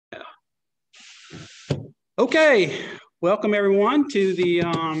Okay, welcome everyone to the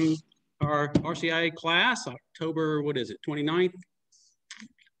our RCIA class, October, what is it, 29th?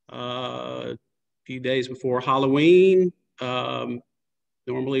 A few days before Halloween.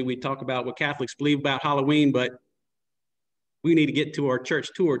 Normally we talk about what Catholics believe about Halloween, but we need to get to our church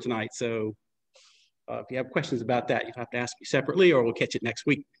tour tonight. So if you have questions about that, you have to ask me separately or we'll catch it next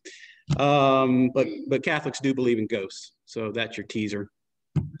week. But Catholics do believe in ghosts. So that's your teaser.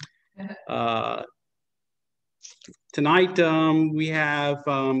 Tonight, we have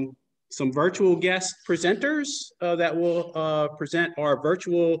some virtual guest presenters that will present our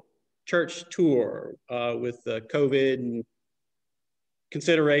virtual church tour with COVID and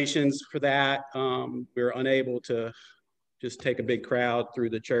considerations for that. We're unable to just take a big crowd through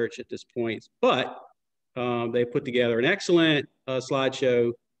the church at this point, but they put together an excellent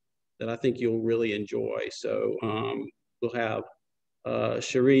slideshow that I think you'll really enjoy. So we'll have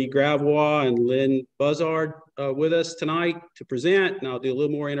Cherie Gravois and Lynn Buzzard with us tonight to present, and I'll do a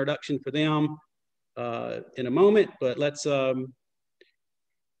little more introduction for them in a moment, but let's have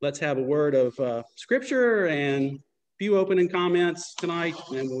a word of scripture and a few opening comments tonight,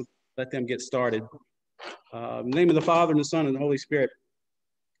 and then we'll let them get started. In the name of the Father, and the Son, and the Holy Spirit.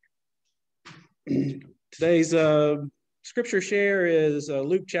 Today's scripture share is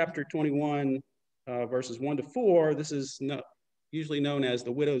Luke chapter 21, verses 1 to 4. This is usually known as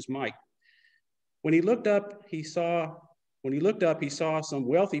the widow's mite. When he looked up, he saw some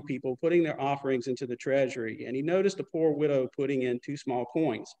wealthy people putting their offerings into the treasury, and he noticed a poor widow putting in 2 small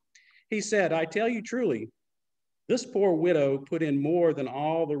coins. He said, "I tell you truly, this poor widow put in more than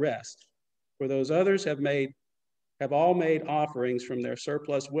all the rest, for those others have all made offerings from their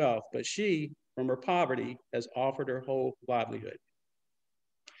surplus wealth, but she, from her poverty, has offered her whole livelihood."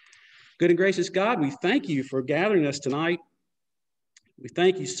 Good and gracious God, we thank you for gathering us tonight. We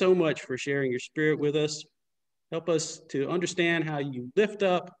thank you so much for sharing your spirit with us. Help us to understand how you lift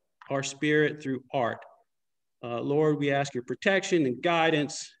up our spirit through art. Lord, we ask your protection and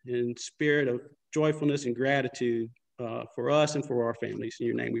guidance and spirit of joyfulness and gratitude for us and for our families. In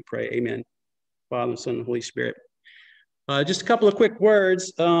your name we pray, amen. Father, Son, and Holy Spirit. Just a couple of quick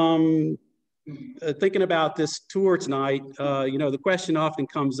words. Thinking about this tour tonight, the question often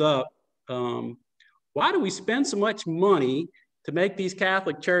comes up, why do we spend so much money to make these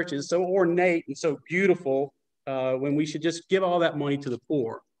Catholic churches so ornate and so beautiful when we should just give all that money to the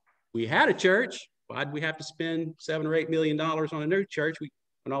poor? We had a church. Why'd we have to spend $7 or $8 million on a new church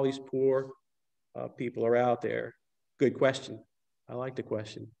when all these poor people are out there? Good question. I like the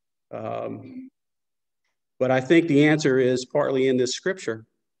question. But I think the answer is partly in this scripture.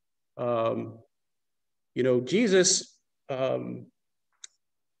 Jesus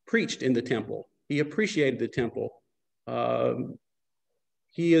preached in the temple. He appreciated the temple.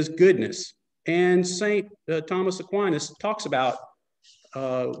 He is goodness. And St. Thomas Aquinas talks about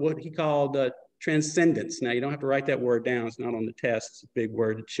what he called transcendence. Now, you don't have to write that word down. It's not on the test. It's a big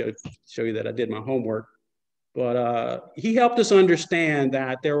word to show you that I did my homework. But he helped us understand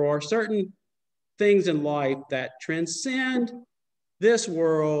that there are certain things in life that transcend this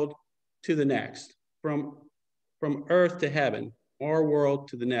world to the next, from earth to heaven, our world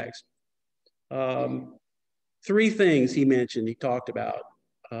to the next. 3 things he talked about: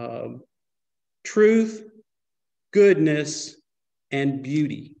 truth, goodness, and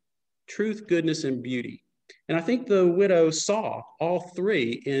beauty. Truth, goodness, and beauty. And I think the widow saw all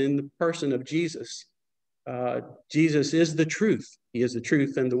 3 in the person of Jesus. Jesus is the truth. He is the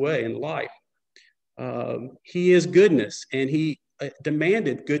truth and the way and life. He is goodness, and he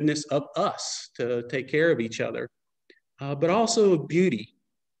demanded goodness of us to take care of each other, but also beauty.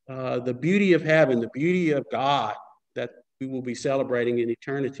 The beauty of heaven, the beauty of God that we will be celebrating in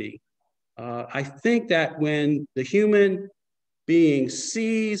eternity. I think that when the human being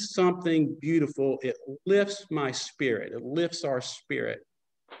sees something beautiful, it lifts my spirit, it lifts our spirit.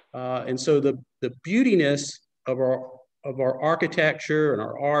 And so the beautiness of our architecture and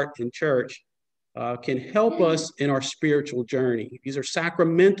our art in church can help us in our spiritual journey. These are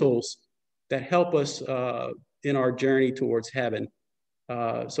sacramentals that help us in our journey towards heaven.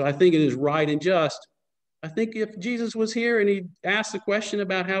 So I think it is right and just. I think if Jesus was here and he asked the question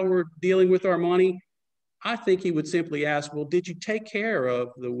about how we're dealing with our money, I think he would simply ask, well, did you take care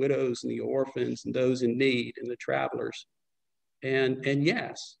of the widows and the orphans and those in need and the travelers? And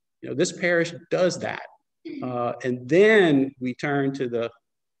yes, this parish does that. And then we turn to the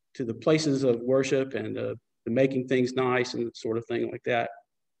places of worship and the making things nice and sort of thing like that.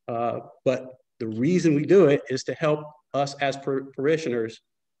 But the reason we do it is to help us as parishioners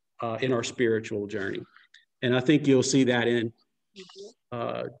in our spiritual journey. And I think you'll see that in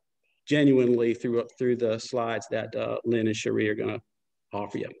genuinely through the slides that Lynn and Cherie are going to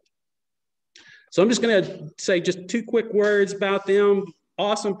offer you. So I'm just going to say just 2 quick words about them.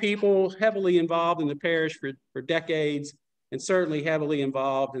 Awesome people, heavily involved in the parish for decades, and certainly heavily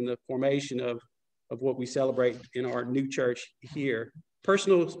involved in the formation of what we celebrate in our new church here.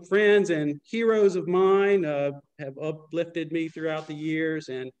 Personal friends and heroes of mine have uplifted me throughout the years,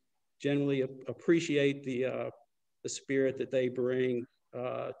 and generally appreciate the spirit that they bring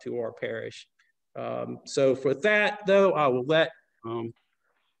to our parish. So for that, though, I will let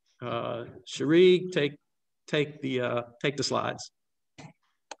Cherie take the slides.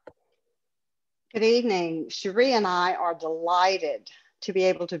 Good evening. Cherie and I are delighted to be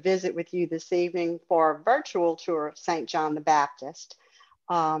able to visit with you this evening for a virtual tour of St. John the Baptist.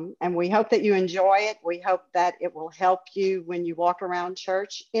 And we hope that you enjoy it. We hope that it will help you when you walk around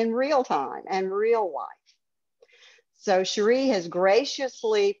church in real time and real life. So Cherie has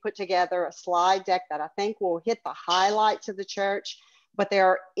graciously put together a slide deck that I think will hit the highlights of the church, but there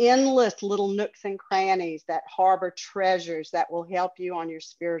are endless little nooks and crannies that harbor treasures that will help you on your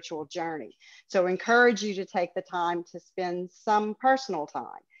spiritual journey. So I encourage you to take the time to spend some personal time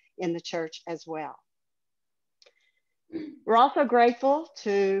in the church as well. We're also grateful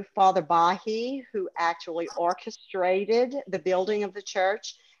to Father Bahi, who actually orchestrated the building of the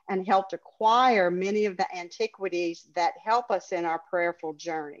church and helped acquire many of the antiquities that help us in our prayerful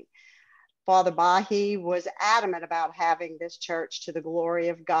journey. Father Bahi was adamant about having this church to the glory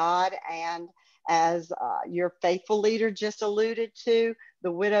of God, and as your faithful leader just alluded to,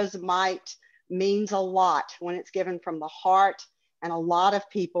 the widow's mite means a lot when it's given from the heart, and a lot of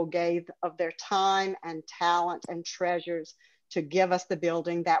people gave of their time and talent and treasures to give us the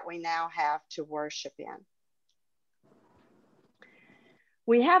building that we now have to worship in.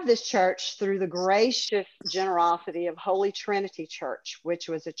 We have this church through the gracious generosity of Holy Trinity Church, which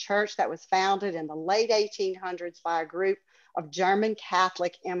was a church that was founded in the late 1800s by a group of German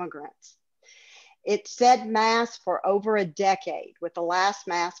Catholic immigrants. It said Mass for over a decade, with the last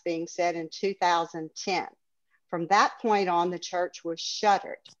Mass being said in 2010. From that point on, the church was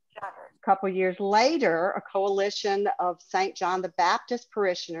shuttered. A couple years later, a coalition of St. John the Baptist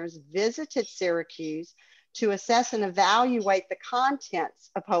parishioners visited Syracuse to assess and evaluate the contents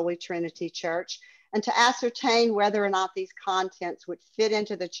of Holy Trinity Church and to ascertain whether or not these contents would fit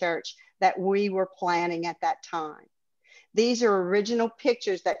into the church that we were planning at that time. These are original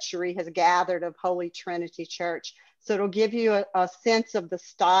pictures that Cherie has gathered of Holy Trinity Church, so it'll give you a sense of the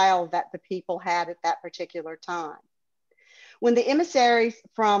style that the people had at that particular time. When the emissaries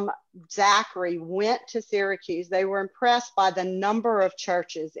from Zachary went to Syracuse, they were impressed by the number of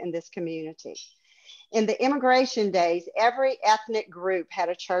churches in this community. In the immigration days, every ethnic group had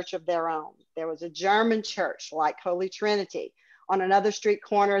a church of their own. There was a German church like Holy Trinity. On another street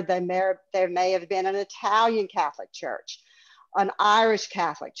corner, there may have been an Italian Catholic church, an Irish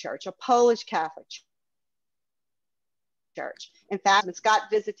Catholic church, a Polish Catholic church. In fact, when Scott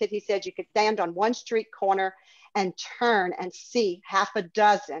visited, he said you could stand on one street corner and turn and see half a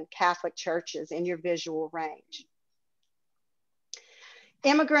dozen Catholic churches in your visual range.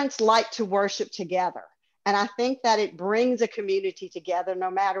 Immigrants like to worship together, and I think that it brings a community together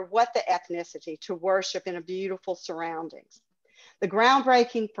no matter what the ethnicity to worship in a beautiful surroundings. The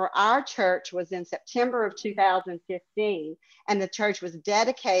groundbreaking for our church was in September of 2015, and the church was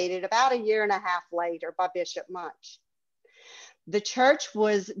dedicated about a year and a half later by Bishop Munch. The church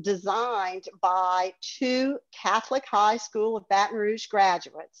was designed by 2 Catholic High School of Baton Rouge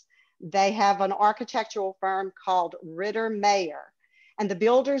graduates. They have an architectural firm called Ritter Mayer, and the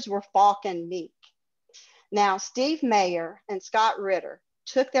builders were Falk and Meek. Now, Steve Mayer and Scott Ritter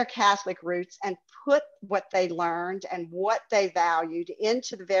took their Catholic roots and put what they learned and what they valued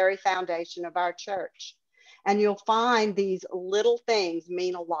into the very foundation of our church. And you'll find these little things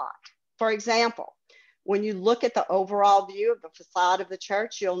mean a lot. For example, when you look at the overall view of the facade of the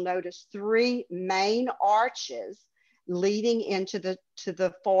church, you'll notice 3 main arches leading into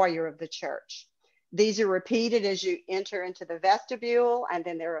the foyer of the church. These are repeated as you enter into the vestibule, and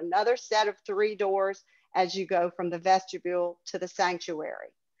then there are another set of 3 doors as you go from the vestibule to the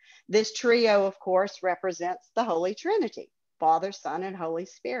sanctuary. This trio, of course, represents the Holy Trinity, Father, Son, and Holy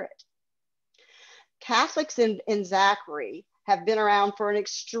Spirit. Catholics in Zachary have been around for an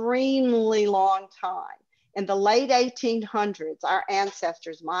extremely long time. In the late 1800s, our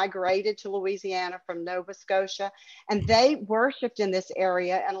ancestors migrated to Louisiana from Nova Scotia, and they worshiped in this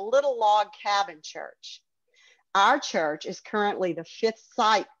area in a little log cabin church. Our church is currently the 5th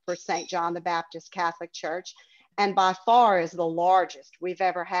site for St. John the Baptist Catholic Church, and by far is the largest we've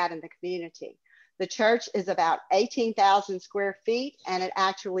ever had in the community. The church is about 18,000 square feet, and it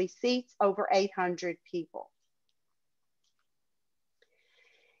actually seats over 800 people.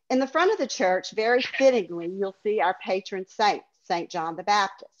 In the front of the church, very fittingly, you'll see our patron saint, St. John the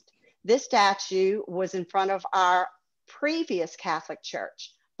Baptist. This statue was in front of our previous Catholic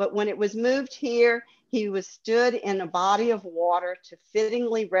church, but when it was moved here, he was stood in a body of water to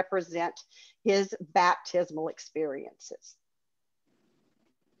fittingly represent his baptismal experiences.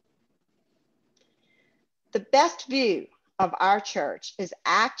 The best view of our church is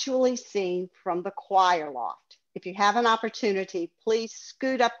actually seen from the choir loft. If you have an opportunity, please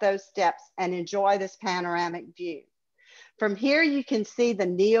scoot up those steps and enjoy this panoramic view. From here, you can see the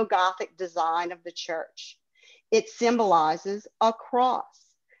neo-Gothic design of the church. It symbolizes a cross.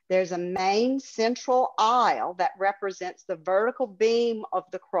 There's a main central aisle that represents the vertical beam of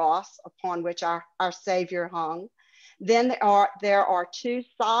the cross upon which our Savior hung. Then there are two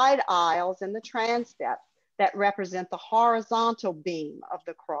side aisles in the transept that represent the horizontal beam of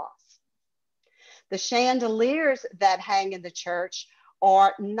the cross. The chandeliers that hang in the church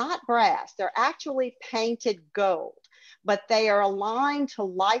are not brass, they're actually painted gold, but they are aligned to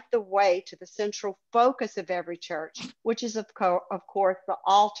light the way to the central focus of every church, which is of course the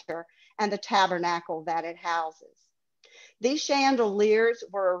altar and the tabernacle that it houses. These chandeliers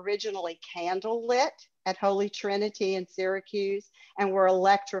were originally candle lit at Holy Trinity in Syracuse and were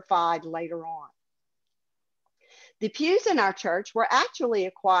electrified later on. The pews in our church were actually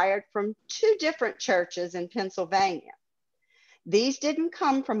acquired from two different churches in Pennsylvania. These didn't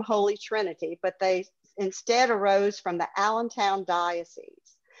come from Holy Trinity, but they instead arose from the Allentown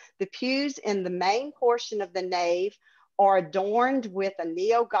diocese. The pews in the main portion of the nave are adorned with a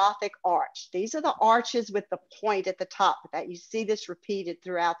neo-Gothic arch. These are the arches with the point at the top that you see this repeated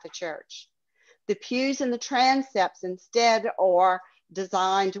throughout the church. The pews in the transepts instead are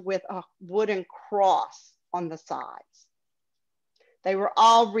designed with a wooden cross on the sides. They were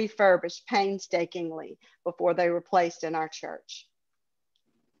all refurbished painstakingly before they were placed in our church.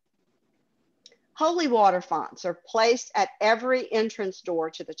 Holy water fonts are placed at every entrance door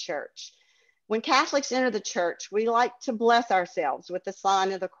to the church. When Catholics enter the church, we like to bless ourselves with the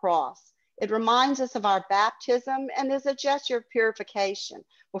sign of the cross. It reminds us of our baptism and is a gesture of purification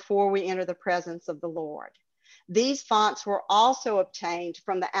before we enter the presence of the Lord. These fonts were also obtained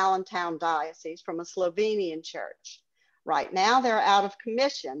from the Allentown diocese from a Slovenian church. Right now they're out of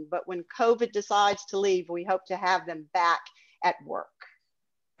commission, but when COVID decides to leave, we hope to have them back at work.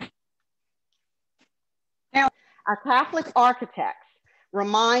 Now, our Catholic architects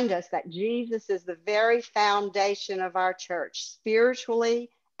remind us that Jesus is the very foundation of our church,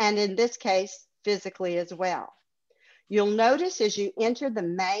 spiritually, and in this case, physically as well. You'll notice as you enter the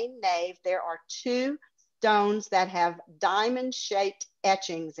main nave, there are two stones that have diamond-shaped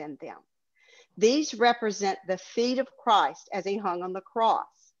etchings in them. These represent the feet of Christ as he hung on the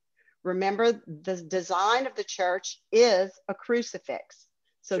cross. Remember, the design of the church is a crucifix.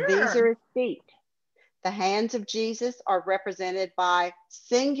 So These are his feet. The hands of Jesus are represented by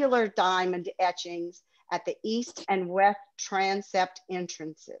singular diamond etchings at the east and west transept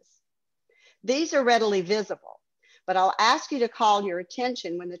entrances. These are readily visible, but I'll ask you to call your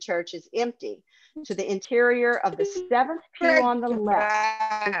attention when the church is empty to the interior of the seventh pew on the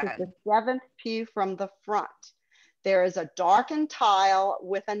left. This is the seventh pew from the front. There is a darkened tile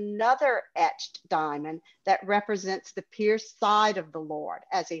with another etched diamond that represents the pierced side of the Lord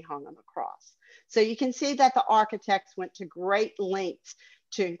as he hung on the cross. So you can see that the architects went to great lengths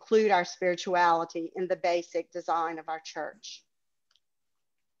to include our spirituality in the basic design of our church.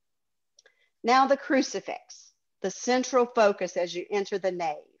 Now the crucifix, the central focus as you enter the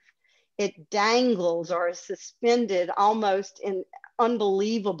nave. It dangles or is suspended almost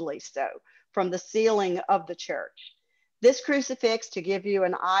unbelievably so from the ceiling of the church. This crucifix, to give you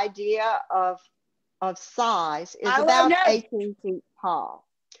an idea of size, is about 18 feet tall.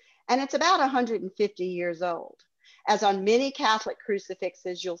 And it's about 150 years old. As on many Catholic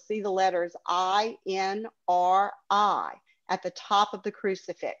crucifixes, you'll see the letters INRI at the top of the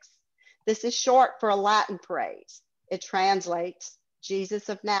crucifix. This is short for a Latin phrase. It translates Jesus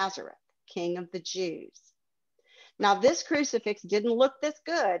of Nazareth, King of the Jews. Now, this crucifix didn't look this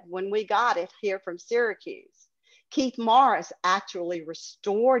good when we got it here from Syracuse. Keith Morris actually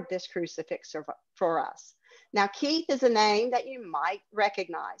restored this crucifix for us. Now, Keith is a name that you might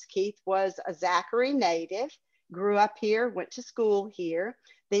recognize. Keith was a Zachary native, grew up here, went to school here.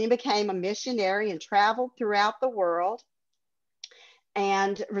 Then he became a missionary and traveled throughout the world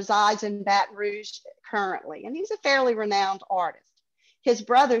and resides in Baton Rouge currently. And he's a fairly renowned artist. His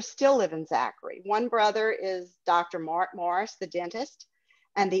brothers still live in Zachary. One brother is Dr. Mark Morris, the dentist,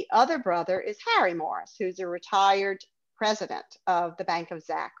 And the other brother is Harry Morris, who's a retired president of the Bank of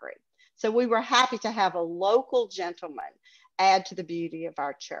Zachary. So we were happy to have a local gentleman add to the beauty of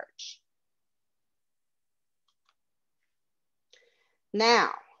our church.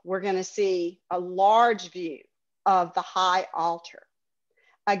 Now we're going to see a large view of the high altar.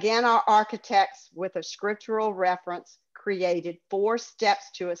 Again, our architects, with a scriptural reference, created 4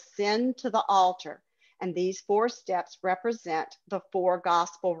 steps to ascend to the altar. And these 4 steps represent the 4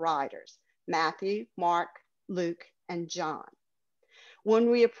 gospel writers, Matthew, Mark, Luke, and John.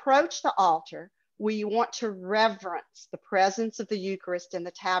 When we approach the altar, we want to reverence the presence of the Eucharist in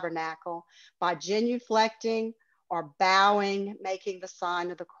the tabernacle by genuflecting or bowing, making the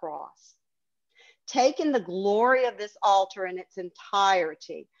sign of the cross. Take in the glory of this altar in its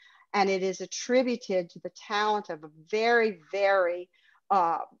entirety, and it is attributed to the talent of a very, very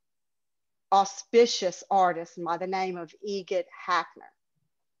auspicious artist by the name of Egid Hackner.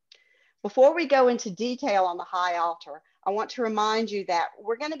 Before we go into detail on the high altar, I want to remind you that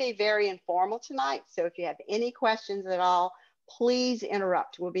we're going to be very informal tonight. So if you have any questions at all, please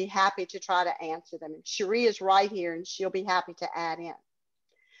interrupt. We'll be happy to try to answer them. And Cherie is right here and she'll be happy to add in.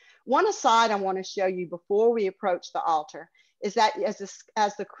 One aside I want to show you before we approach the altar is that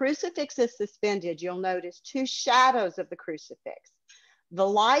as the crucifix is suspended, you'll notice 2 shadows of the crucifix. The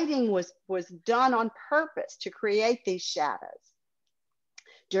lighting was done on purpose to create these shadows.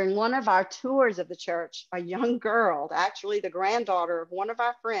 During one of our tours of the church, a young girl, actually the granddaughter of one of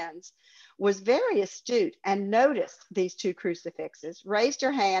our friends, was very astute and noticed these 2 crucifixes, raised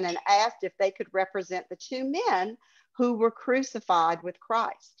her hand and asked if they could represent the 2 men who were crucified with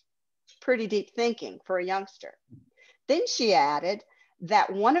Christ. Pretty deep thinking for a youngster. Then she added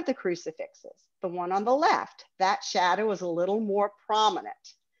that one of the crucifixes, the one on the left, that shadow was a little more prominent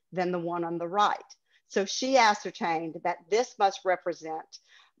than the one on the right. So she ascertained that this must represent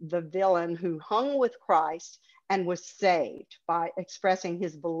the villain who hung with Christ and was saved by expressing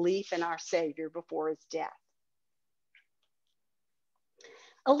his belief in our Savior before his death.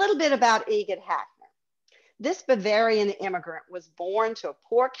 A little bit about Egid Hackner. This Bavarian immigrant was born to a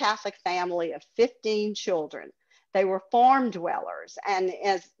poor Catholic family of 15 children. They were farm dwellers, and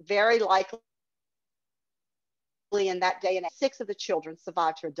as very likely in that day and age, 6 of the children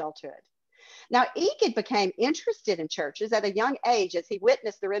survived to adulthood. Now, Egid became interested in churches at a young age as he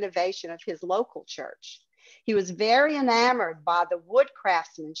witnessed the renovation of his local church. He was very enamored by the wood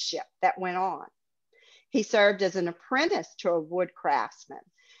craftsmanship that went on. He served as an apprentice to a wood craftsman,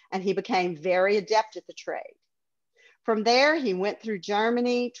 and he became very adept at the trade. From there, he went through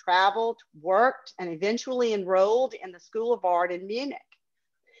Germany, traveled, worked, and eventually enrolled in the School of Art in Munich.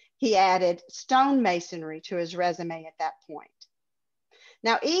 He added stonemasonry to his resume at that point.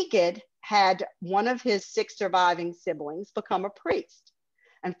 Now, Egid had one of his 6 surviving siblings become a priest,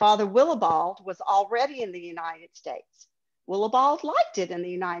 and Father Willibald was already in the United States. Willibald liked it in the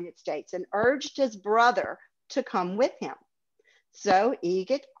United States and urged his brother to come with him. So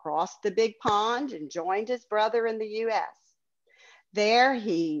Egid crossed the big pond and joined his brother in the US. There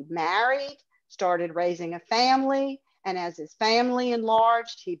he married, started raising a family, and as his family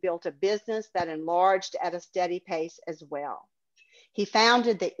enlarged, he built a business that enlarged at a steady pace as well. He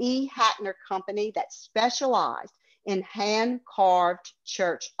founded the E. Hackner Company that specialized in hand-carved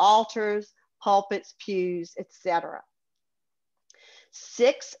church altars, pulpits, pews, etc.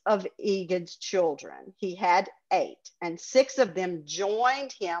 6 of Egid's children, he had 8, and 6 of them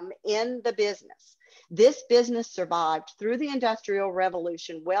joined him in the business. This business survived through the Industrial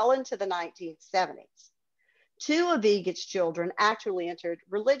Revolution well into the 1970s. 2 of Egid's children actually entered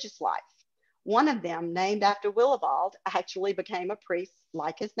religious life. One of them, named after Willibald, actually became a priest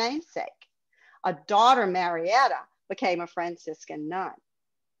like his namesake. A daughter, Marietta, became a Franciscan nun.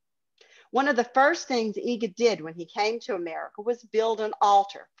 One of the first things Egid did when he came to America was build an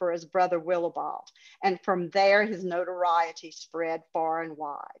altar for his brother Willibald, and from there his notoriety spread far and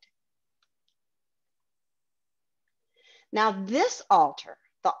wide. Now this altar,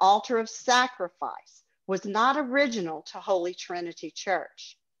 the altar of sacrifice, was not original to Holy Trinity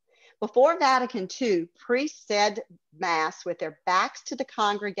Church. Before Vatican II, priests said Mass with their backs to the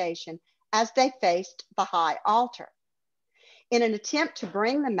congregation as they faced the high altar. In an attempt to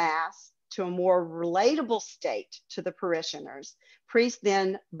bring the Mass to a more relatable state to the parishioners, priests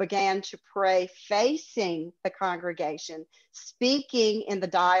then began to pray facing the congregation, speaking in the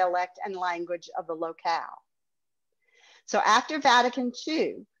dialect and language of the locale. So after Vatican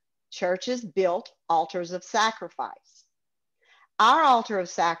II, churches built altars of sacrifice. Our altar of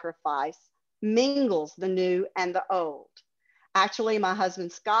sacrifice mingles the new and the old. Actually, my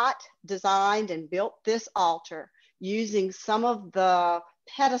husband Scott designed and built this altar using some of the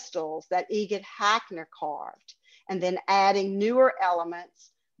pedestals that Egid Hackner carved, and then adding newer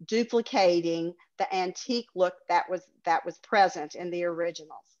elements, duplicating the antique look that was present in the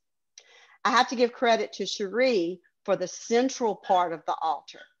originals. I have to give credit to Cherie for the central part of the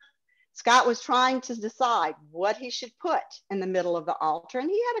altar. Scott was trying to decide what he should put in the middle of the altar, and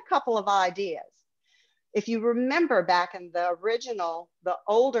he had a couple of ideas. If you remember back in the original, the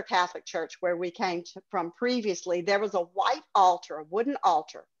older Catholic Church where we came from previously, there was a white altar, a wooden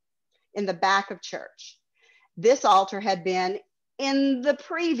altar in the back of church. This altar had been in the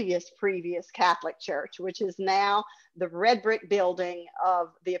previous Catholic Church, which is now the red brick building of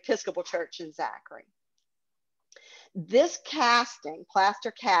the Episcopal Church in Zachary. This casting,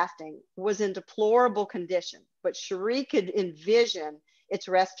 plaster casting, was in deplorable condition, but Cherie could envision its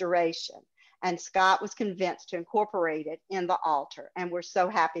restoration, and Scott was convinced to incorporate it in the altar, and we're so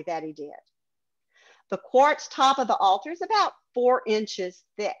happy that he did. The quartz top of the altar is about 4 inches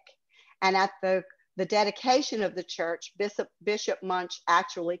thick, and at the dedication of the church, Bishop Munch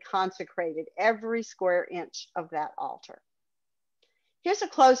actually consecrated every square inch of that altar. Here's a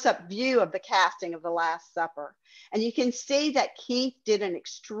close-up view of the casting of the Last Supper. And you can see that Keith did an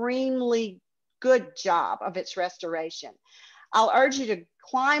extremely good job of its restoration. I'll urge you to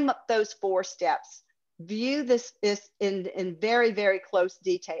climb up those 4 steps, view this in very, very close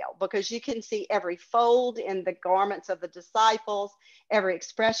detail, because you can see every fold in the garments of the disciples, every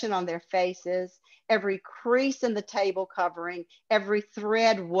expression on their faces, every crease in the table covering, every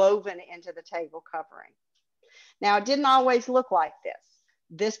thread woven into the table covering. Now, it didn't always look like this.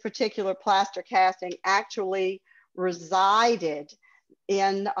 This particular plaster casting actually resided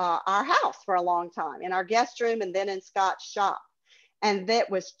in our house for a long time, in our guest room and then in Scott's shop. And that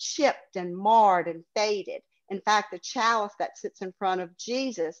was chipped and marred and faded. In fact, the chalice that sits in front of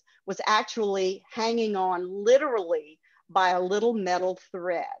Jesus was actually hanging on literally by a little metal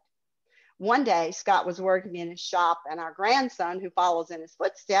thread. One day, Scott was working in his shop, and our grandson, who follows in his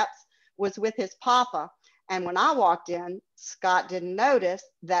footsteps, was with his papa. And when I walked in, Scott didn't notice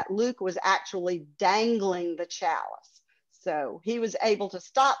that Luke was actually dangling the chalice. So he was able to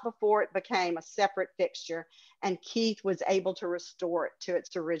stop before it became a separate fixture, and Keith was able to restore it to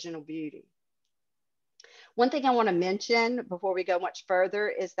its original beauty. One thing I want to mention before we go much further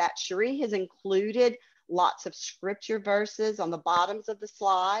is that Cherie has included lots of scripture verses on the bottoms of the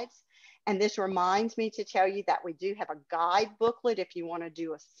slides. And this reminds me to tell you that we do have a guide booklet if you want to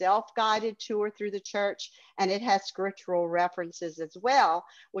do a self-guided tour through the church, and it has scriptural references as well,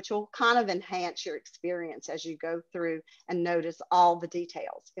 which will kind of enhance your experience as you go through and notice all the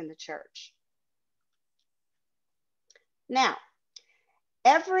details in the church. Now,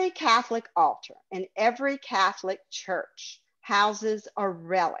 every Catholic altar and every Catholic church houses a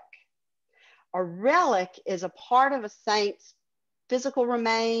relic. A relic is a part of a saint's physical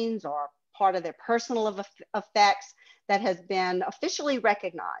remains or part of their personal effects that has been officially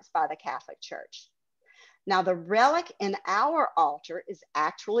recognized by the Catholic Church. Now, the relic in our altar is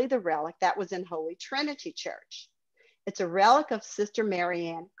actually the relic that was in Holy Trinity Church. It's a relic of Sister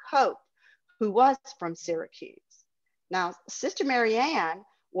Marianne Cope, who was from Syracuse. Now, Sister Marianne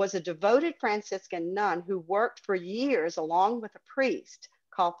was a devoted Franciscan nun who worked for years along with a priest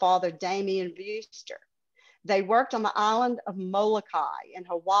called Father Damien Buster. They worked on the island of Molokai in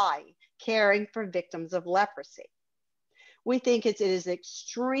Hawaii, caring for victims of leprosy. We think it is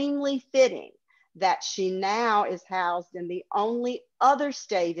extremely fitting that she now is housed in the only other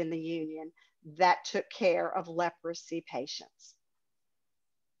state in the Union that took care of leprosy patients.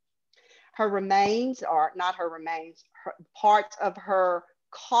 Her remains, or not her remains, parts of her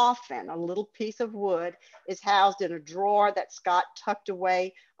coffin, a little piece of wood, is housed in a drawer that Scott tucked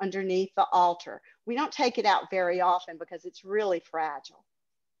away underneath the altar. We don't take it out very often because it's really fragile.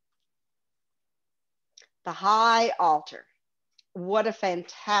 The high altar. What a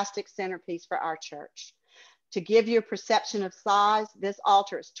fantastic centerpiece for our church. To give you a perception of size, this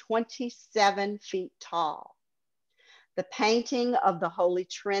altar is 27 feet tall. The painting of the Holy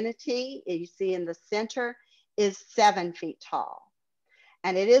Trinity, you see in the center, is 7 feet tall.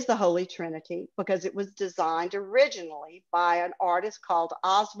 And it is the Holy Trinity because it was designed originally by an artist called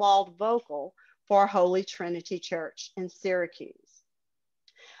Oswald Vogel for Holy Trinity Church in Syracuse.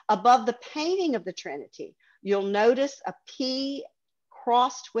 Above the painting of the Trinity, you'll notice a P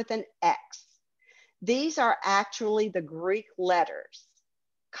crossed with an X. These are actually the Greek letters,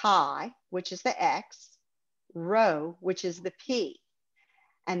 chi, which is the X, rho, which is the P.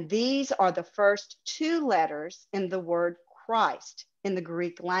 And these are the first 2 letters in the word Christ in the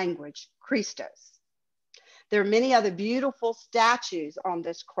Greek language, Christos. There are many other beautiful statues on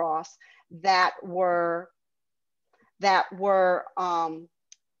this cross that were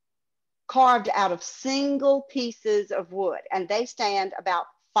carved out of single pieces of wood, and they stand about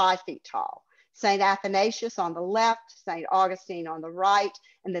 5 feet tall. St. Athanasius on the left, St. Augustine on the right,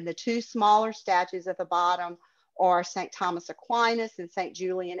 and then the two smaller statues at the bottom are St. Thomas Aquinas and St.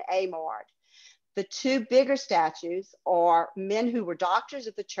 Julian Amard. The two bigger statues are men who were doctors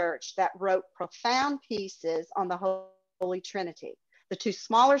of the church that wrote profound pieces on the Holy Trinity. The two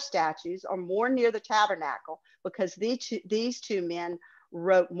smaller statues are more near the tabernacle because these two men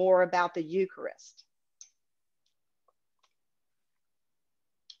wrote more about the Eucharist.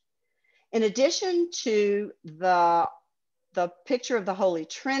 In addition to the picture of the Holy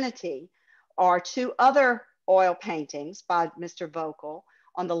Trinity are two other oil paintings by Mr. Vocal.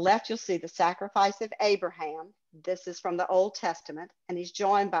 On the left, you'll see the sacrifice of Abraham. This is from the Old Testament, and he's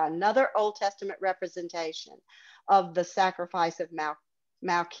joined by another Old Testament representation of the sacrifice of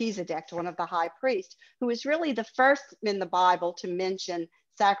Melchizedek, one of the high priests, who is really the first in the Bible to mention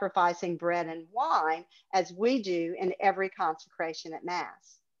sacrificing bread and wine, as we do in every consecration at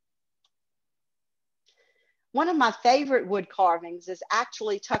Mass. One of my favorite wood carvings is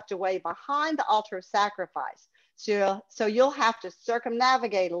actually tucked away behind the altar of sacrifice. So you'll have to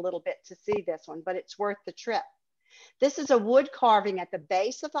circumnavigate a little bit to see this one, but it's worth the trip. This is a wood carving at the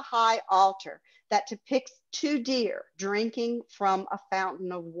base of the high altar that depicts two deer drinking from a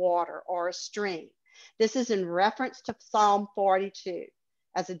fountain of water or a stream. This is in reference to Psalm 42.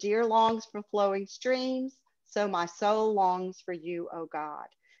 As a deer longs for flowing streams, so my soul longs for you, O God.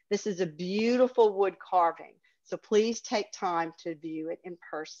 This is a beautiful wood carving, so please take time to view it in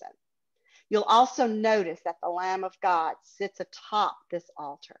person. You'll also notice that the Lamb of God sits atop this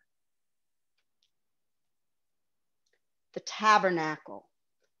altar. The tabernacle,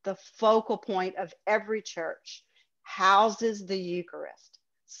 the focal point of every church, houses the Eucharist,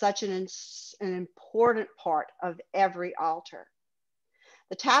 such an important part of every altar.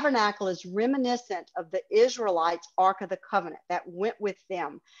 The tabernacle is reminiscent of the Israelites' Ark of the Covenant that went with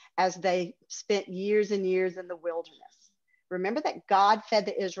them as they spent years and years in the wilderness. Remember that God fed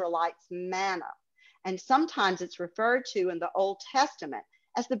the Israelites manna, and sometimes it's referred to in the Old Testament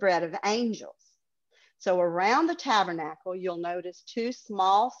as the bread of angels. So around the tabernacle, you'll notice two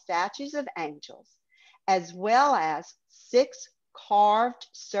small statues of angels, as well as 6 carved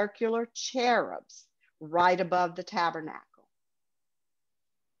circular cherubs right above the tabernacle.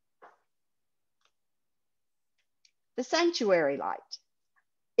 The sanctuary light,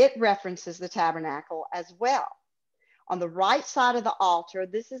 it references the tabernacle as well. On the right side of the altar,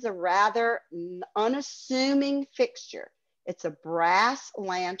 this is a rather unassuming fixture. It's a brass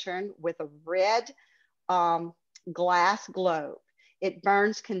lantern with a red glass globe. It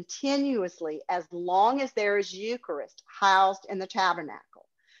burns continuously as long as there is Eucharist housed in the tabernacle.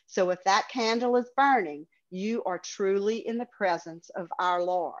 So if that candle is burning, you are truly in the presence of our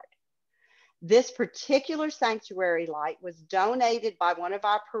Lord. This particular sanctuary light was donated by one of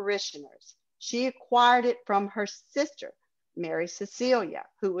our parishioners. She acquired it from her sister, Mary Cecilia,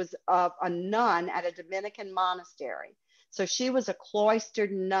 who was a nun at a Dominican monastery. So she was a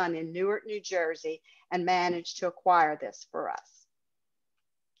cloistered nun in Newark, New Jersey, and managed to acquire this for us.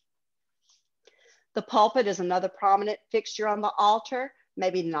 The pulpit is another prominent fixture on the altar,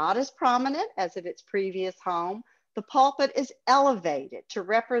 maybe not as prominent as at its previous home. The pulpit is elevated to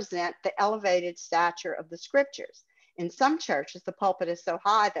represent the elevated stature of the scriptures. In some churches, the pulpit is so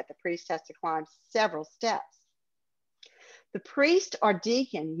high that the priest has to climb several steps. The priest or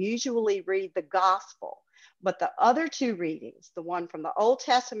deacon usually read the gospel, but the other two readings, the one from the Old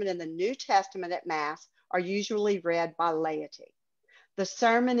Testament and the New Testament at Mass, are usually read by laity. The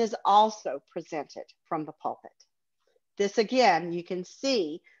sermon is also presented from the pulpit. This again, you can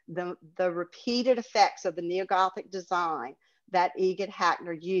see the repeated effects of the neo-Gothic design that Egid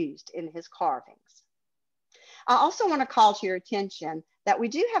Hackner used in his carvings. I also want to call to your attention that we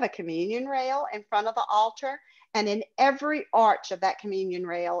do have a communion rail in front of the altar, and in every arch of that communion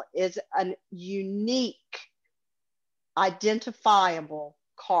rail is a unique, identifiable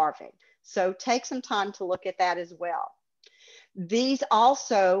carving. So take some time to look at that as well. These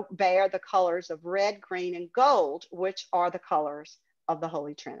also bear the colors of red, green, and gold, which are the colors of the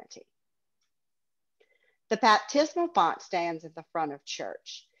Holy Trinity. The baptismal font stands at the front of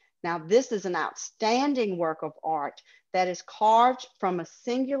church. Now, this is an outstanding work of art that is carved from a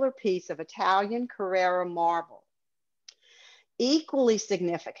singular piece of Italian Carrara marble. Equally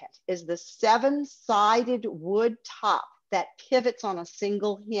significant is the 7-sided wood top that pivots on a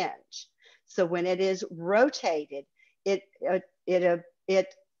single hinge. So when it is rotated, it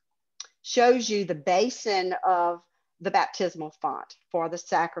shows you the basin of the baptismal font for the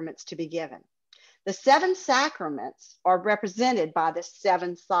sacraments to be given. The 7 sacraments are represented by the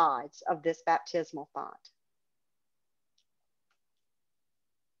 7 sides of this baptismal font.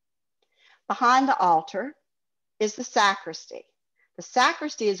 Behind the altar is the sacristy. The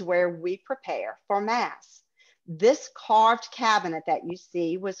sacristy is where we prepare for Mass. This carved cabinet that you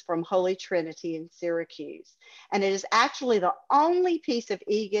see was from Holy Trinity in Syracuse, and it is actually the only piece of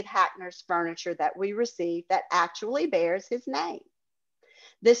Egid Hackner's furniture that we received that actually bears his name.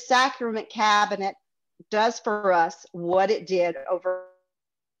 This sacrament cabinet does for us what it did over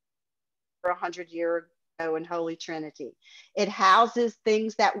 100 years ago in Holy Trinity. It houses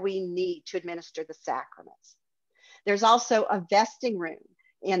things that we need to administer the sacraments. There's also a vesting room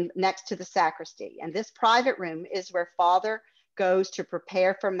next to the sacristy, and this private room is where Father goes to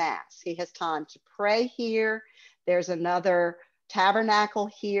prepare for Mass. He has time to pray here. There's another tabernacle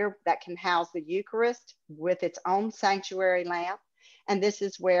here that can house the Eucharist with its own sanctuary lamp, and this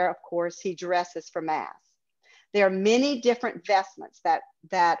is where, of course, he dresses for Mass. There are many different vestments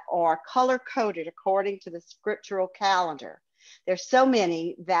that are color-coded according to the scriptural calendar. There's so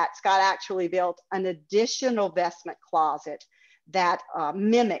many that Scott actually built an additional vestment closet that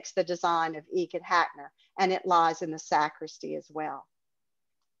mimics the design of Egid Hackner, and it lies in the sacristy as well.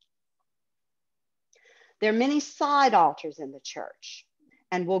 There are many side altars in the church,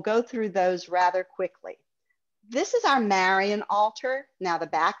 and we'll go through those rather quickly. This is our Marian altar. Now the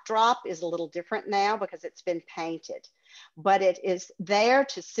backdrop is a little different now because it's been painted, but it is there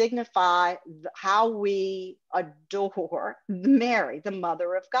to signify how we adore Mary, the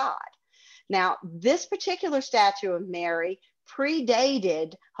Mother of God. Now, this particular statue of Mary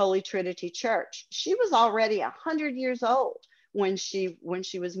predated Holy Trinity Church. She was already 100 years old when she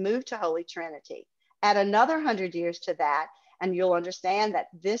was moved to Holy Trinity. Add another 100 years to that, and you'll understand that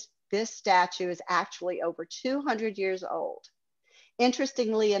this statue is actually over 200 years old.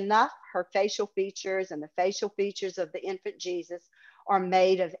 Interestingly enough, her facial features and the facial features of the infant Jesus are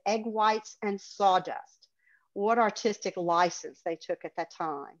made of egg whites and sawdust. What artistic license they took at that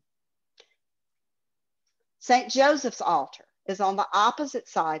time. St. Joseph's altar is on the opposite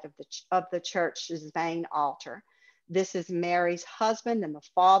side of the church's main altar. This is Mary's husband and the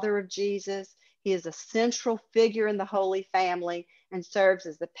father of Jesus. He is a central figure in the Holy Family and serves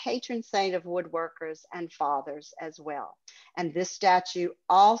as the patron saint of woodworkers and fathers as well. And this statue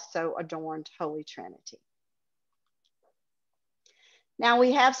also adorned Holy Trinity. Now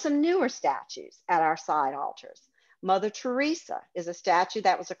we have some newer statues at our side altars. Mother Teresa is a statue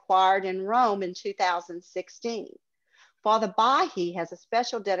that was acquired in Rome in 2016. Father Bahi has a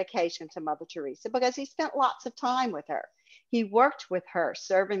special dedication to Mother Teresa because he spent lots of time with her. He worked with her,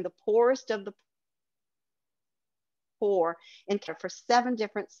 serving the poorest of the poor in care for 7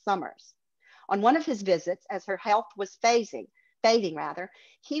 different summers. On one of his visits, as her health was fading,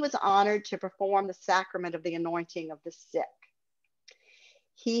 he was honored to perform the sacrament of the anointing of the sick.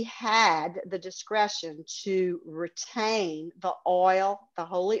 He had the discretion to retain the oil, the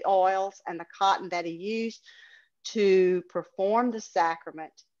holy oils, and the cotton that he used to perform the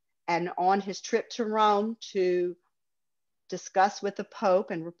sacrament. And on his trip to Rome to discuss with the Pope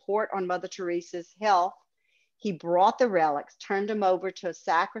and report on Mother Teresa's health, he brought the relics, turned them over to a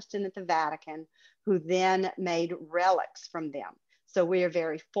sacristan at the Vatican, who then made relics from them. So we are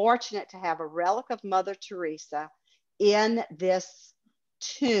very fortunate to have a relic of Mother Teresa in this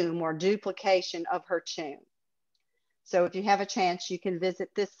tomb or duplication of her tomb. So if you have a chance, you can visit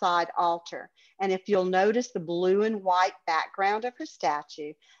this side altar. And if you'll notice the blue and white background of her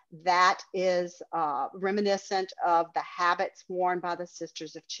statue, that is reminiscent of the habits worn by the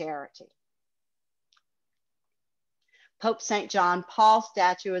Sisters of Charity. Pope St. John Paul's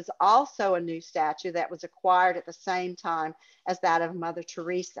statue is also a new statue that was acquired at the same time as that of Mother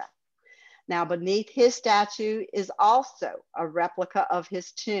Teresa. Now, beneath his statue is also a replica of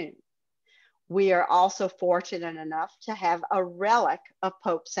his tomb. We are also fortunate enough to have a relic of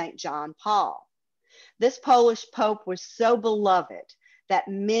Pope St. John Paul. This Polish Pope was so beloved that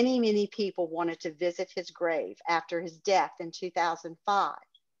many, many people wanted to visit his grave after his death in 2005.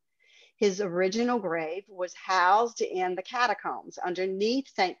 His original grave was housed in the catacombs underneath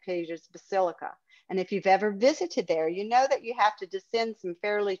St. Peter's Basilica. And if you've ever visited there, you know that you have to descend some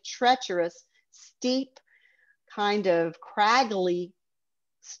fairly treacherous, steep, kind of craggly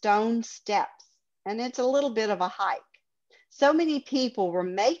stone steps. And it's a little bit of a hike. So many people were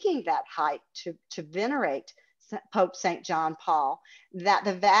making that hike to venerate Pope St. John Paul that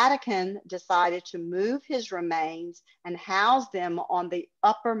the Vatican decided to move his remains and house them on the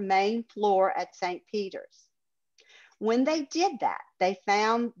upper main floor at St. Peter's. When they did that, they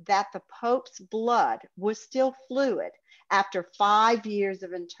found that the Pope's blood was still fluid after 5 years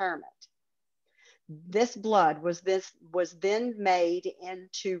of interment. This blood was then made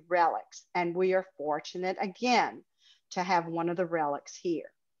into relics, and we are fortunate again to have one of the relics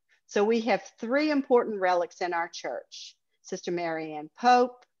here. So we have three important relics in our church: Sister Mary Ann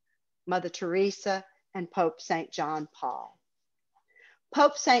Pope, Mother Teresa, and Pope St. John Paul.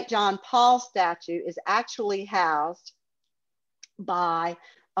 Pope St. John Paul's statue is actually housed by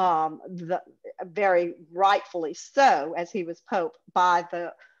very rightfully so, as he was Pope, by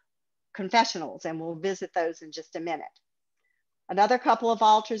the confessionals, and we'll visit those in just a minute. Another couple of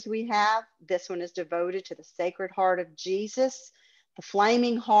altars we have, this one is devoted to the Sacred Heart of Jesus. The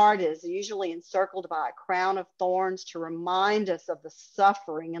flaming heart is usually encircled by a crown of thorns to remind us of the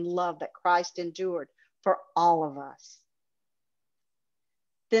suffering and love that Christ endured for all of us.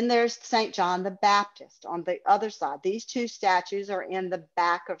 Then there's St. John the Baptist on the other side. These two statues are in the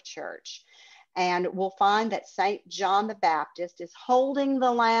back of church. And we'll find that St. John the Baptist is holding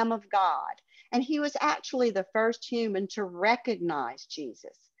the Lamb of God. And he was actually the first human to recognize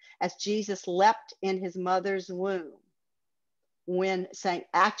Jesus, as Jesus leapt in his mother's womb when St.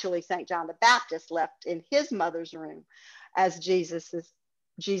 John the Baptist leapt in his mother's womb as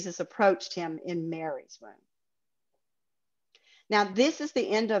Jesus approached him in Mary's womb. Now, this is the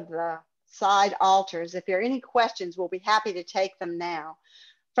end of the side altars. If there are any questions, we'll be happy to take them now.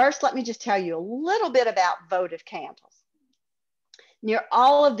 First, let me just tell you a little bit about votive candles. Near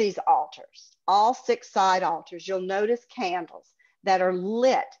all of these altars, all 6 side altars, you'll notice candles that are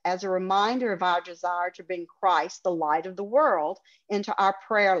lit as a reminder of our desire to bring Christ, the light of the world, into our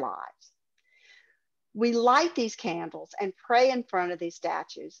prayer lives. We light these candles and pray in front of these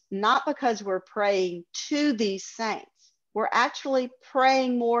statues, not because we're praying to these saints. We're actually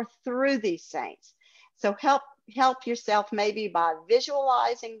praying more through these saints. So help yourself maybe by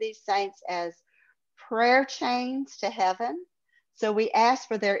visualizing these saints as prayer chains to heaven. So we ask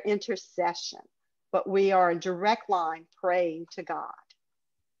for their intercession, but we are in direct line praying to God.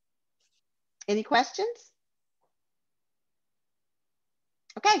 Any questions?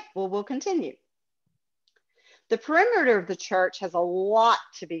 Okay, well, we'll continue. The perimeter of the church has a lot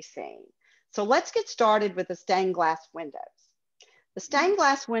to be seen. So let's get started with the stained glass windows. The stained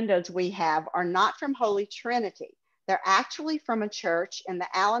glass windows we have are not from Holy Trinity. They're actually from a church in the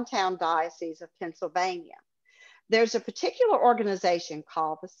Allentown Diocese of Pennsylvania. There's a particular organization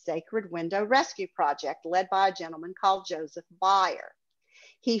called the Sacred Window Rescue Project, led by a gentleman called Joseph Beyer.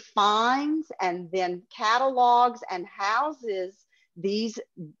 He finds and then catalogs and houses these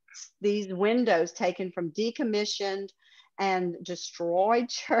windows taken from decommissioned and destroyed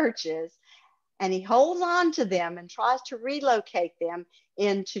churches, and he holds on to them and tries to relocate them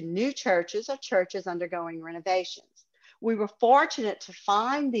into new churches or churches undergoing renovations. We were fortunate to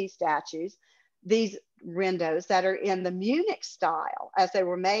find these statues, these windows that are in the Munich style, as they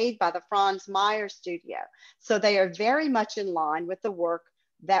were made by the Franz Meyer studio. So they are very much in line with the work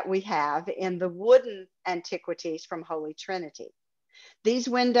that we have in the wooden antiquities from Holy Trinity. These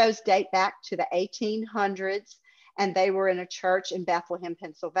windows date back to the 1800s, and they were in a church in Bethlehem,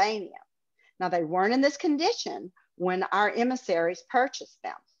 Pennsylvania. Now, they weren't in this condition when our emissaries purchased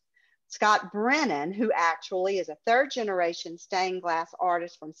them. Scott Brennan, who actually is a 3rd-generation stained glass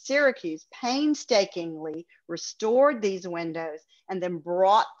artist from Syracuse, painstakingly restored these windows and then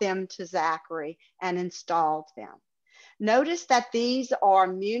brought them to Zachary and installed them. Notice that these are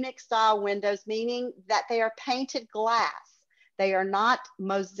Munich-style windows, meaning that they are painted glass. They are not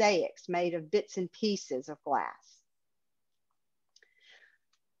mosaics made of bits and pieces of glass.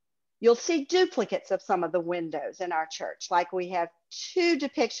 You'll see duplicates of some of the windows in our church, like we have 2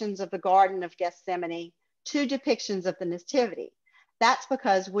 depictions of the Garden of Gethsemane, 2 depictions of the Nativity. That's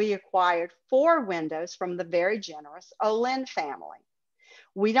because we acquired 4 windows from the very generous Olin family.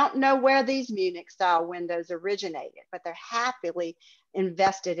 We don't know where these Munich-style windows originated, but they're happily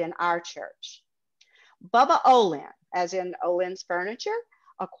invested in our church. Bubba Olin, as in Olin's Furniture,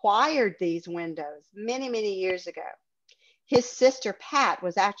 acquired these windows many, many years ago. His sister Pat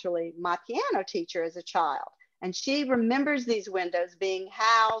was actually my piano teacher as a child, and she remembers these windows being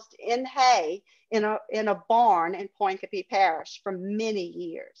housed in hay in a barn in Poincapie Parish for many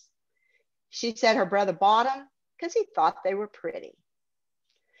years. She said her brother bought them because he thought they were pretty.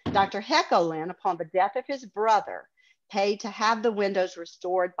 Dr. Heck Olin, upon the death of his brother, paid to have the windows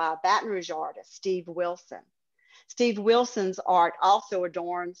restored by Baton Rouge artist Steve Wilson. Steve Wilson's art also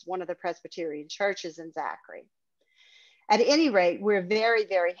adorns one of the Presbyterian churches in Zachary. At any rate, we're very,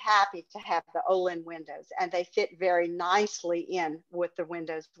 very happy to have the Olin windows, and they fit very nicely in with the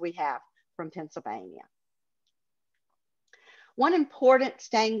windows we have from Pennsylvania. One important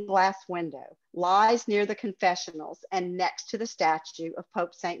stained glass window lies near the confessionals and next to the statue of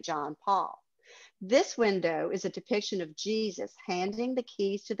Pope St. John Paul. This window is a depiction of Jesus handing the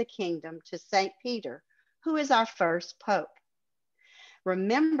keys to the kingdom to St. Peter, who is our first pope.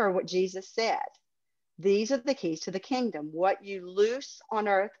 Remember what Jesus said. These are the keys to the kingdom. What you loose on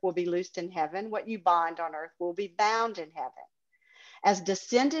earth will be loosed in heaven. What you bind on earth will be bound in heaven. As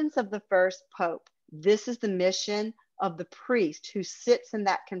descendants of the first pope, this is the mission of the priest who sits in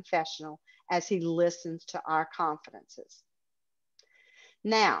that confessional as he listens to our confidences.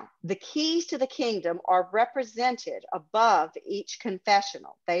 Now, the keys to the kingdom are represented above each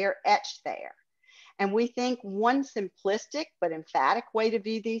confessional. They are etched there. And we think one simplistic but emphatic way to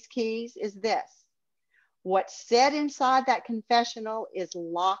view these keys is this. What's said inside that confessional is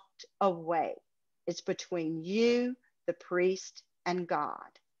locked away. It's between you, the priest, and God.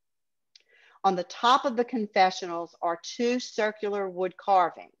 On the top of the confessionals are two circular wood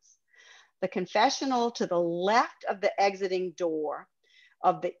carvings. The confessional to the left of the exiting door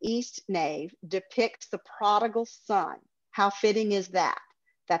of the east nave depicts the prodigal son. How fitting is that?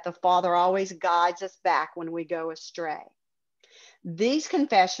 That the Father always guides us back when we go astray. These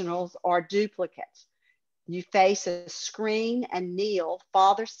confessionals are duplicates. You face a screen and kneel.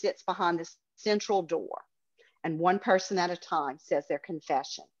 Father sits behind the central door, and one person at a time says their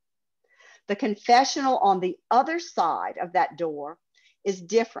confession. The confessional on the other side of that door is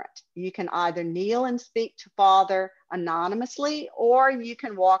different. You can either kneel and speak to Father anonymously, or you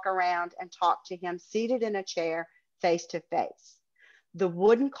can walk around and talk to him seated in a chair face to face. The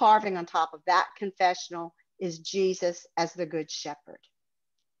wooden carving on top of that confessional is Jesus as the Good Shepherd.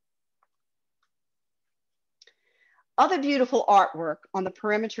 Other beautiful artwork on the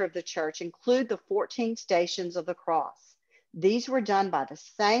perimeter of the church include the 14 Stations of the Cross. These were done by the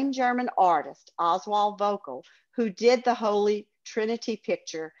same German artist, Oswald Vocal, who did the Holy Trinity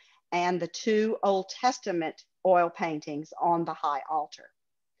picture and the 2 Old Testament oil paintings on the high altar.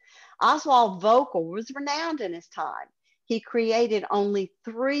 Oswald Vocal was renowned in his time. He created only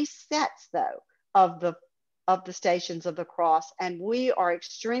 3 sets, though, of the Stations of the Cross, and we are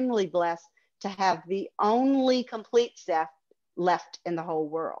extremely blessed to have the only complete set left in the whole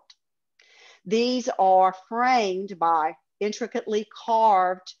world. These are framed by intricately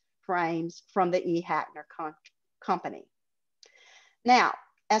carved frames from the E. Hackner Company. Now,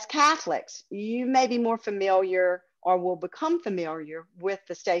 as Catholics, you may be more familiar or will become familiar with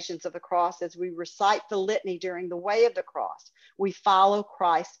the Stations of the Cross as we recite the litany during the Way of the Cross. We follow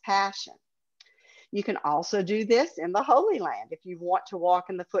Christ's passion. You can also do this in the Holy Land if you want to walk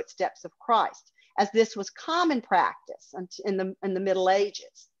in the footsteps of Christ, as this was common practice in the Middle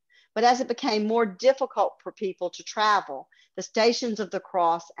Ages. But as it became more difficult for people to travel, the Stations of the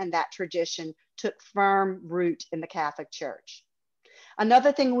Cross and that tradition took firm root in the Catholic Church.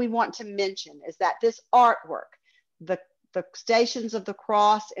 Another thing we want to mention is that this artwork, the Stations of the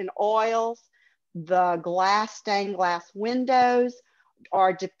Cross in oils, the stained glass windows,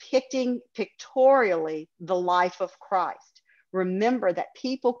 are depicting pictorially the life of Christ. Remember that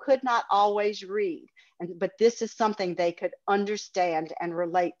people could not always read, but this is something they could understand and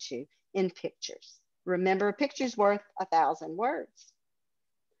relate to in pictures. Remember, a picture's worth 1,000 words.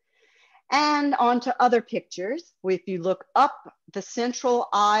 And on to other pictures. If you look up the central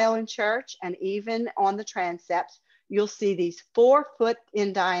aisle in church and even on the transepts, you'll see these 4-foot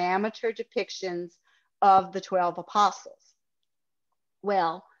in diameter depictions of the 12 apostles.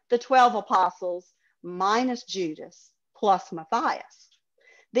 Well, the 12 apostles minus Judas plus Matthias.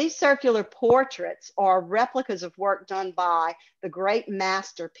 These circular portraits are replicas of work done by the great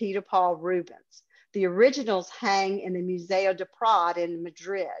master Peter Paul Rubens. The originals hang in the Museo de Prado in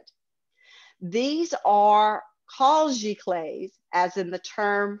Madrid. These are called giclées, as in the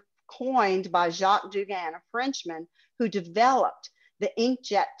term coined by Jacques Dugan, a Frenchman who developed the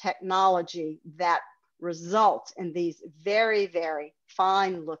inkjet technology that results in these very, very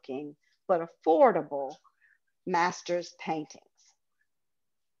fine looking but affordable master's paintings.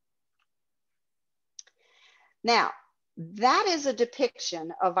 Now, that is a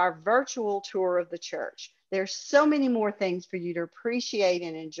depiction of our virtual tour of the church. There's so many more things for you to appreciate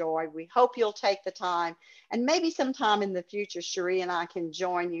and enjoy. We hope you'll take the time, and maybe sometime in the future, Cherie and I can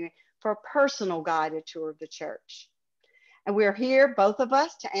join you for a personal guided tour of the church. And we're here, both of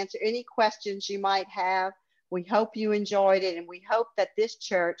us, to answer any questions you might have. We hope you enjoyed it, and we hope that this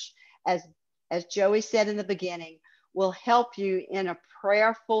church, as Joey said in the beginning, will help you in a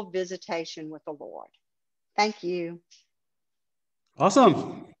prayerful visitation with the Lord. Thank you.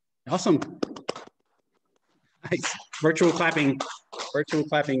 Awesome. Awesome. Nice. Virtual clapping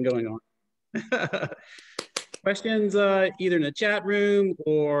going on. Questions either in the chat room,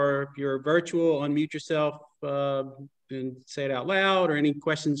 or if you're virtual, unmute yourself and say it out loud, or any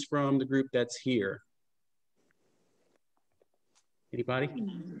questions from the group that's here. Anybody?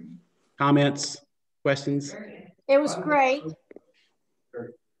 Comments, questions? It was great.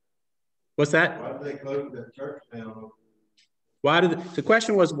 What's that? Why did they close the church down? The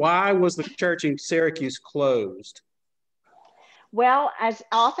question was, why was the church in Syracuse closed? Well, as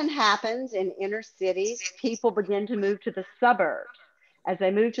often happens in inner cities, people begin to move to the suburbs. As they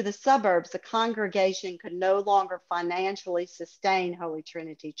moved to the suburbs, the congregation could no longer financially sustain Holy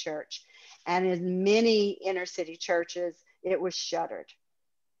Trinity Church. And in many inner city churches, it was shuttered.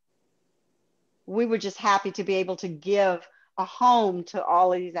 We were just happy to be able to give a home to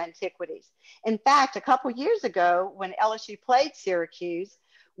all of these antiquities. In fact, a couple years ago, when LSU played Syracuse,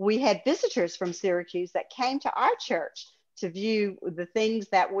 we had visitors from Syracuse that came to our church to view the things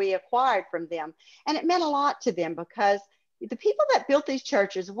that we acquired from them. And it meant a lot to them because the people that built these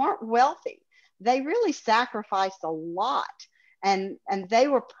churches weren't wealthy. They really sacrificed a lot. And they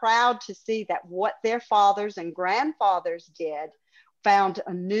were proud to see that what their fathers and grandfathers did found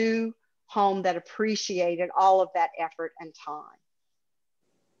a new home that appreciated all of that effort and time.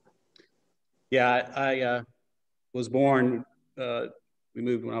 Yeah, I was born, we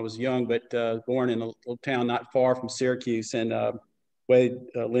moved when I was young, but born in a little town not far from Syracuse. And the way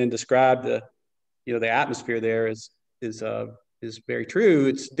Lynn described the atmosphere there is very true.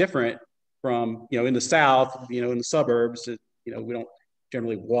 It's different from, in the South, in the suburbs, we don't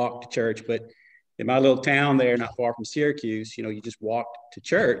generally walk to church, but in my little town there, not far from Syracuse, you just walked to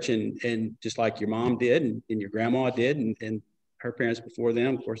church, and just like your mom did and your grandma did, and her parents before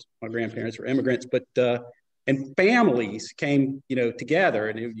them. Of course, my grandparents were immigrants, but and families came, together,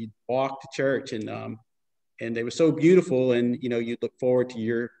 and you'd walk to church, and they were so beautiful. And you'd look forward to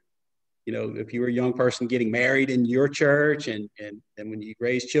your, if you were a young person, getting married in your church, and when you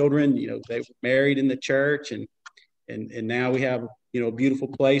raise children, they were married in the church, and now we have a beautiful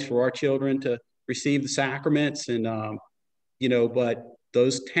place for our children to receive the sacraments. And but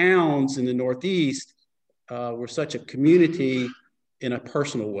those towns in the Northeast were such a community in a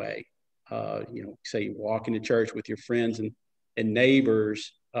personal way. Say you walk into church with your friends and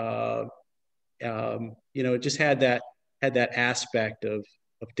neighbors. It just had that aspect of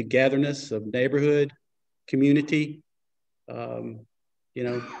togetherness, of neighborhood, community. And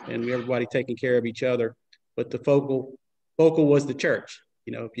everybody taking care of each other. But the focal was the church.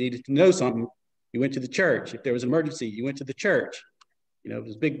 If you needed to know something, you went to the church. If there was an emergency, you went to the church. If it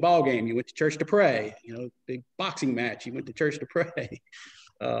was a big ball game, you went to church to pray. Big boxing match, you went to church to pray.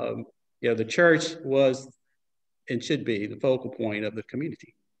 The church was and should be the focal point of the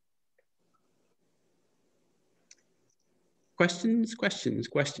community. Questions?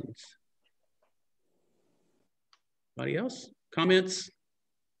 Anybody else? Comments?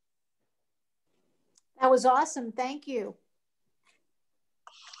 That was awesome. Thank you.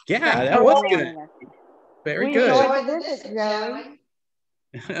 Yeah, that was good. Very good. We enjoyed the visit, Joey.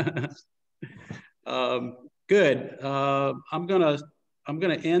 Good. I'm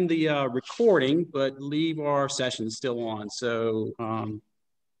gonna end the recording, but leave our session still on. So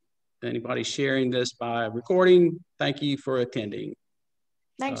anybody sharing this by recording, thank you for attending.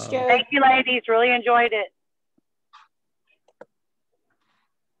 Thanks, Joe. Thank you, ladies. Really enjoyed it.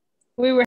 We were